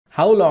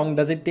How long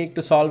does it take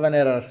to solve an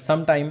error?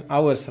 Sometime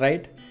hours,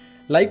 right?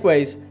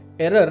 Likewise,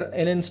 error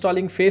in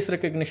installing face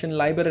recognition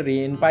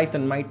library in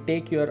Python might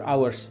take your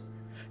hours.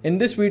 In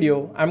this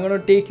video, I'm going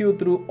to take you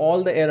through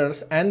all the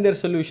errors and their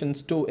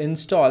solutions to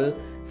install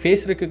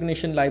face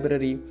recognition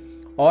library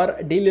or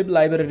dlib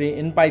library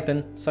in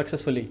Python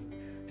successfully.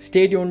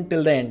 Stay tuned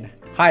till the end.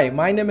 Hi,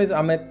 my name is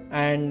Amit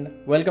and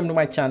welcome to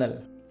my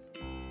channel.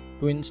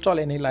 To install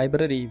any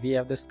library, we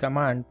have this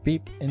command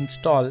pip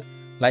install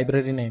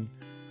library name.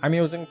 I'm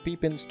using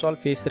pip install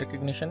face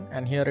recognition,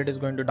 and here it is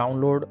going to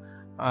download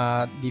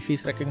the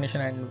face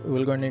recognition and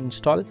we're going to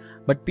install.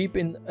 But pip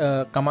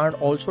command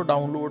also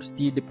downloads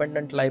the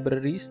dependent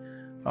libraries.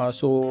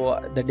 So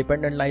the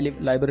dependent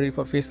library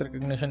for face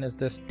recognition is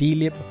this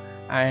dlib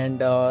and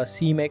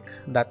cmake.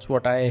 That's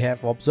what I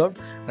have observed,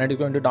 and it is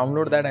going to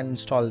download that and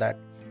install that,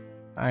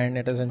 and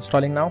it is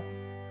installing now.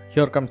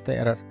 Here comes the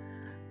error.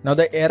 Now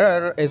the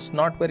error is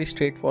not very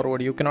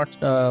straightforward. You cannot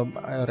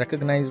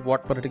recognize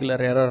what particular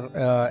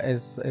error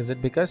is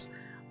it, because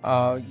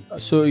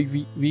so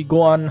we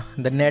go on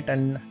the net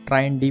and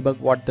try and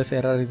debug what this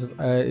error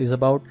is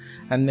about,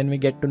 and then we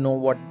get to know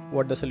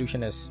what the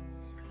solution is,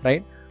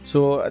 right?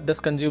 So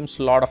this consumes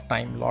a lot of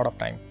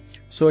time.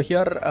 So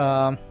here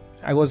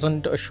I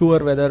wasn't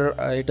sure whether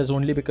it is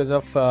only because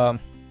of a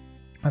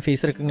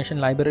face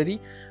recognition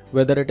library,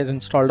 whether it is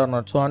installed or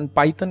not. So on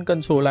Python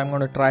console, I'm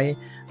going to try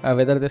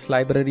whether this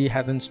library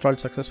has installed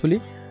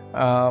successfully.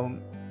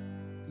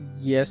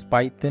 Yes,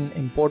 Python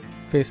import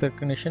face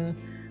recognition,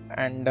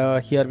 and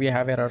here we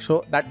have error.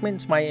 So that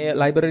means my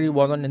library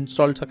wasn't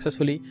installed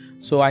successfully.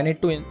 So I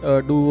need to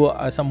do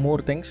some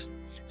more things.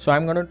 So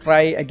I'm going to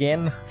try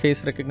again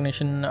face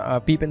recognition,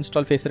 pip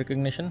install face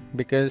recognition,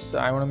 because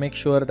I want to make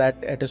sure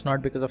that it is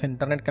not because of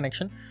internet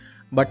connection.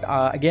 But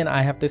again,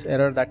 I have this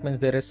error. That means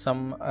there is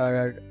some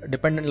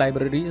dependent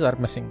libraries are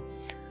missing.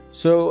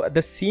 So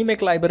the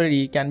cmake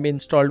library can be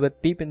installed with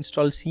pip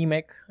install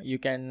cmake. You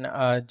can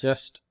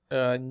just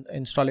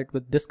install it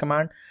with this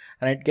command,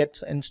 and it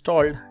gets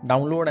installed,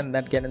 download, and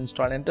that get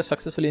installed, and it is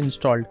successfully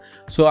installed.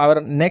 So our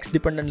next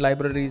dependent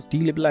library is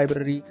dlib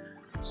library.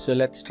 So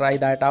let's try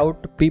that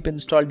out. Pip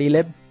install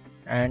dlib,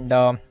 and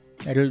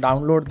it will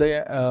download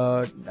the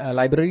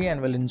library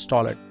and will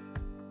install it,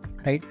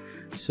 right?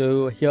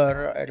 So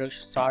here it will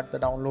start the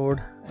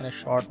download in a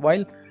short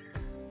while.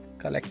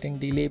 Collecting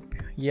dlib,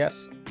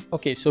 yes.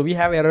 Okay, so we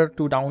have error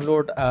to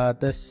download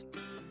this.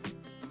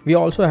 We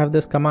also have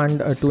this command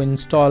to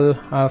install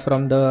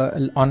from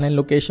the online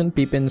location,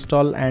 pip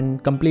install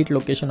and complete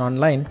location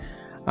online.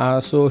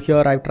 So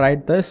here I've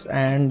tried this,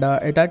 and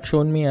it had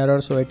shown me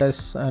error, so it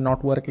is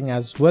not working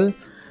as well.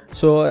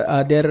 So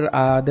there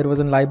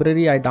was a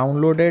library I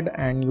downloaded,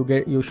 and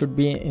you should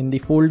be in the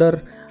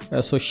folder.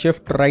 So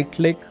shift right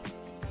click.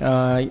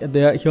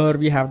 Here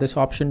we have this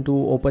option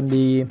to open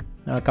the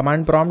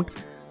command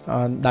prompt.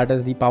 That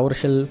is the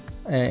PowerShell.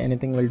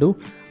 Anything will do.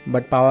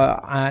 But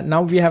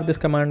now we have this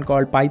command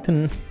called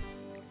python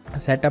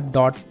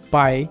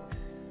setup.py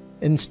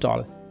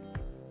install.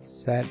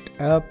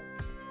 Setup.py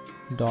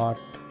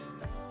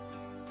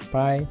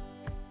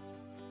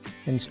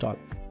install.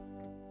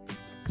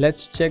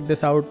 Let's check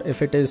this out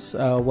if it is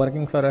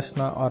working for us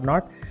now or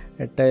not.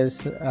 It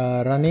is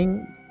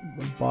running,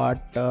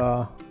 but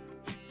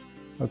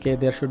okay,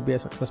 there should be a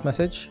success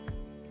message.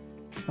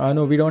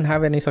 No, we don't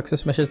have any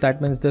success message.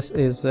 That means this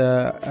is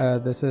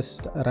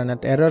run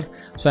at error.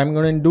 So I'm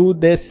going to do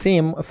the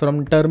same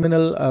from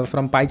terminal,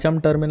 from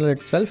PyCharm terminal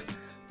itself,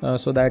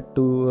 so that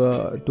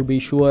to be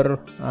sure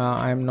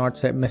I'm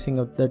not messing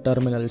up the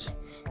terminals.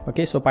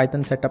 Okay, so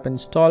Python setup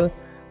install,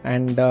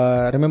 and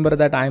remember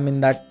that I'm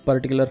in that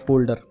particular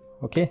folder.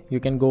 Okay, you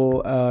can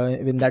go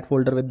in that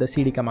folder with the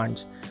cd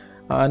commands.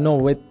 No,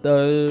 with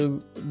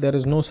there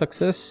is no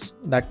success.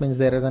 That means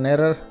there is an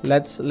error.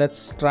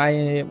 Let's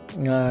try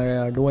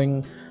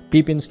doing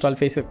pip install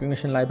face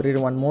recognition library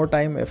one more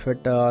time. If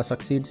it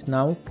succeeds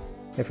now,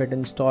 if it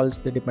installs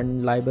the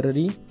dependent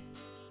library,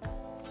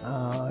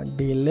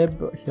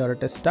 dlib, here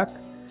it is stuck.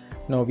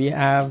 No, we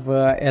have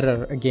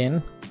error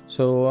again.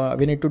 So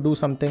we need to do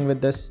something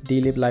with this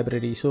dlib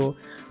library. So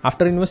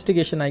after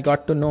investigation, I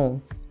got to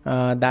know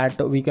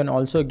that we can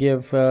also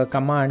give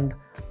command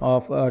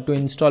of to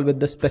install with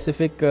the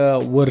specific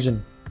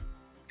version.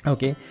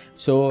 Okay,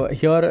 so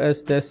here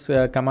is this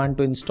command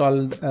to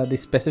install the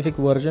specific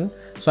version.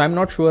 So I'm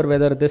not sure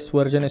whether this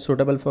version is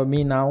suitable for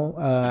me now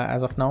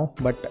as of now,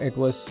 but it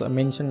was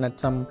mentioned at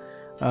some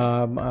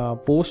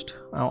post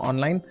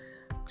online.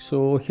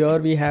 So here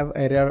we have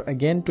error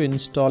again to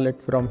install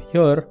it from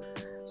here.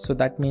 So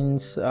that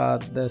means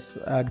this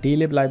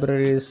dlib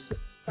library is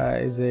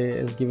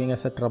giving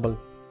us a trouble.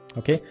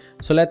 Okay,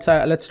 so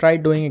let's try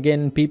doing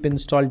again pip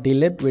install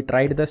dlib. We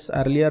tried this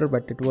earlier,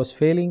 but it was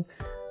failing.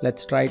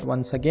 Let's try it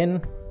once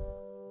again,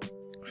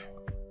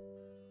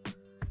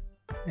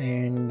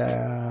 and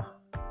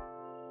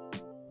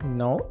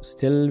no,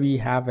 still we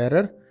have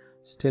error.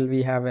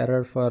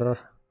 For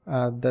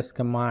this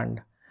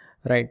command,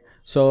 right?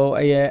 So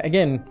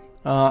again,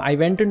 I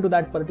went into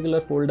that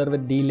particular folder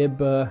with dlib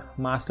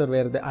master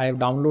where I have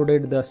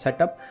downloaded the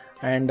setup,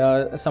 and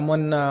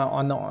someone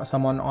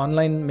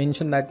online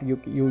mentioned that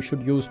you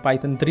should use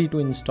Python 3 to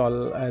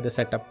install the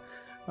setup,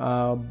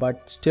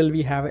 but still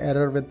we have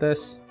error with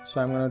this. So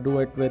I'm going to do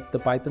it with the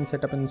Python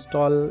setup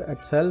install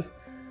itself,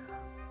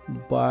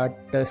 but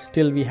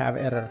still we have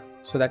error.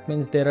 So that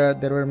means there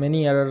were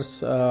many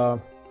errors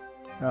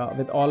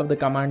with all of the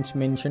commands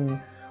mentioned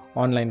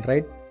online,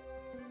 right?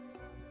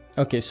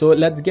 Okay, so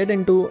let's get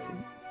into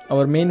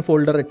our main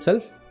folder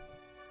itself.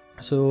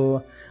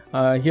 So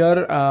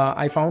here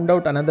I found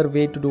out another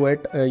way to do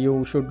it.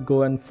 You should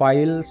go in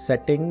file,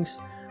 settings,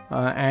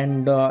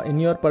 and in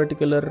your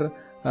particular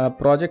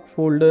project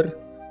folder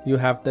you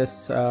have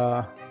this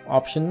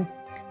option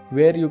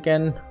where you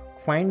can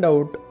find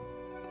out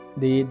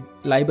the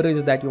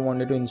libraries that you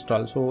wanted to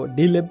install. So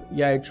dlib,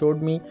 yeah, it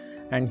showed me,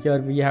 and here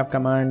we have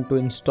command to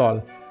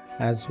install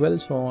as well.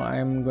 So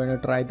I'm going to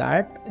try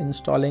that,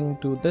 installing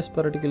to this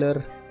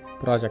particular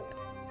project,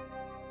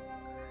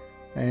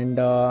 and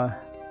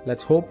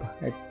let's hope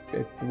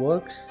it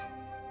works.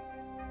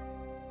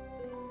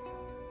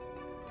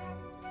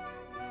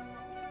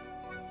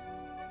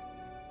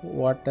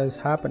 What is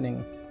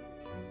happening?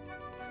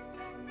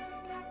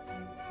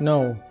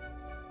 No,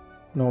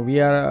 we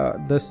are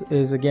this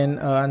is again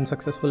an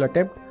unsuccessful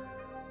attempt.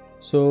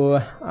 So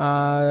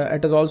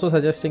it is also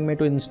suggesting me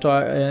to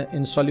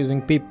install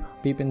using pip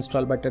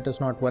install, but it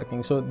is not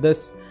working. So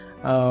this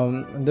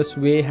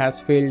way has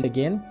failed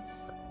again.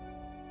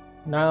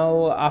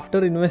 Now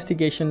after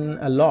investigation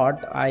a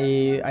lot,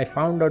 I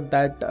found out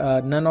that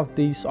none of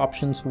these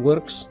options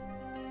works.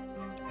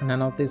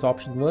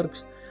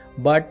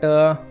 But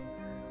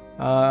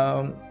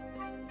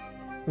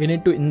we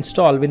need to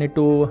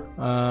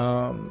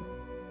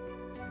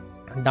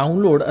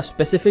download a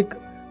specific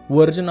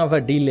version of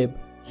a dlib.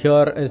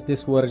 Here is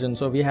this version.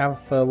 So we have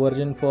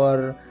version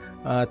for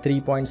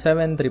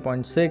 3.7,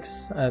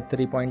 3.6,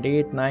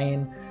 3.8,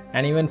 9,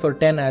 and even for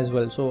 10 as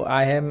well. So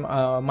I am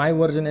my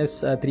version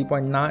is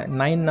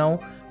 3.9 now.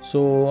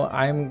 So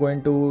I am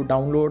going to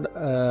download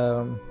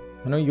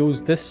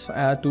use this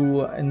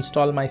to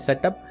install my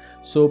setup.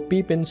 So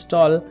pip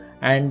install,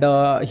 and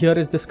here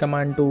is this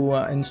command to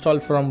install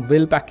from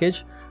will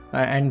package,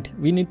 and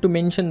we need to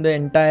mention the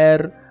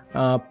entire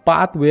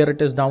path where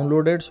it is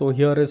downloaded. So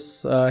here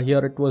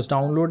it was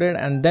downloaded,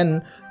 and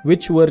then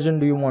which version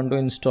do you want to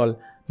install.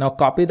 Now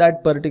copy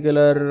that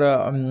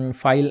particular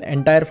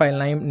entire file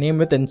name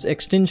with an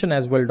extension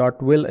as well.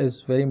 .will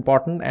is very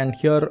important, and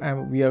here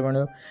we are going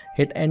to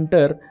hit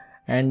enter,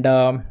 and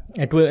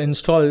it will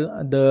install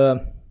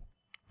the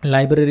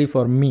library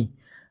for me,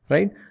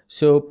 right?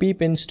 So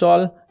pip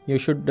install, you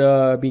should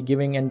be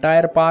giving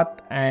entire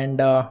path,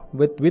 and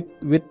with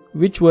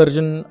which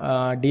version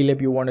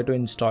dlib you wanted to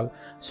install.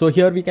 So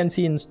here we can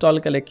see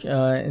installing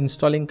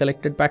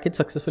collected package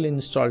successfully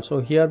installed.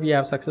 So here we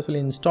have successfully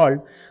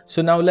installed.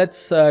 So now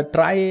let's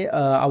try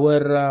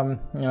our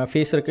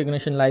face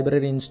recognition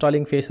library,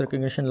 installing face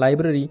recognition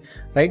library,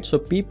 right? So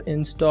pip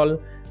install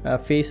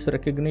face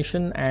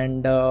recognition,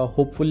 and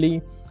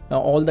hopefully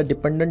all the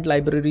dependent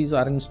libraries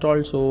are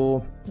installed.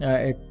 So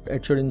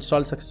it should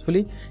install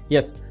successfully.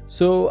 Yes,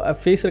 so a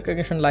face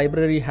recognition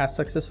library has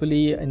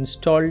successfully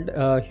installed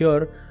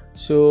here.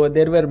 So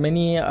there were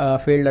many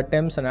failed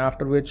attempts, and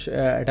after which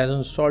it has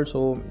installed.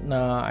 So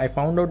I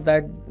found out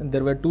that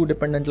there were two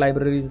dependent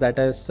libraries, that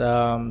is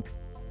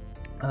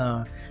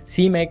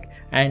CMake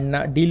and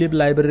dlib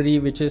library,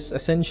 which is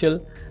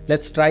essential.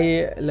 Let's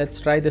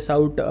try this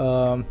out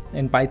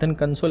in Python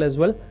console as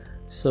well.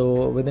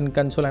 So within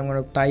console I'm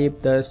going to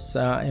type this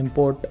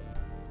import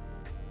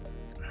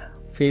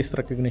face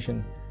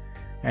recognition,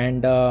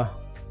 and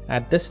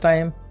at this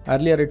time,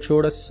 earlier it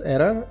showed us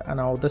error, and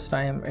now this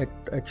time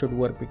it should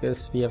work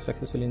because we have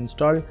successfully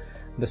installed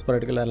this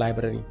particular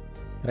library,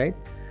 right?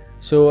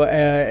 So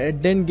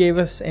it didn't give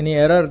us any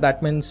error.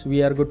 That means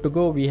we are good to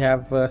go. We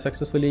have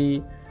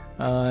successfully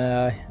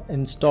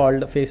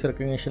installed face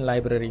recognition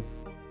library,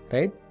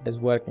 right? It is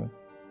working.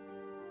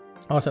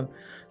 Awesome.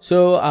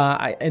 So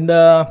in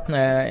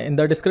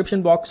the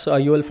description box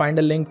you will find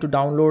a link to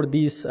download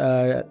these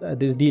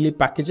dlib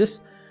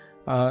packages,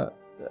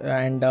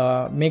 and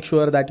make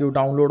sure that you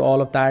download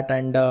all of that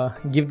and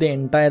give the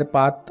entire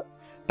path.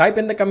 Type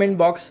in the comment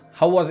box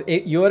how was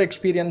your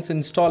experience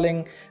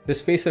installing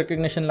this face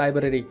recognition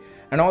library,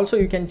 and also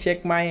you can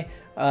check my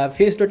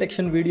face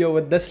detection video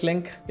with this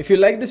link. If you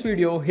like this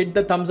video, hit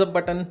the thumbs up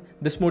button.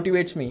 This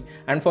motivates me,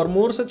 and for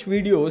more such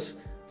videos,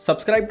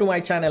 subscribe to my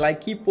channel. I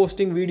keep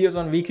posting videos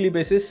on weekly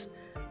basis.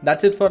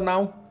 That's it for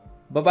now.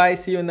 Bye bye.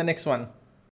 See you in the next one.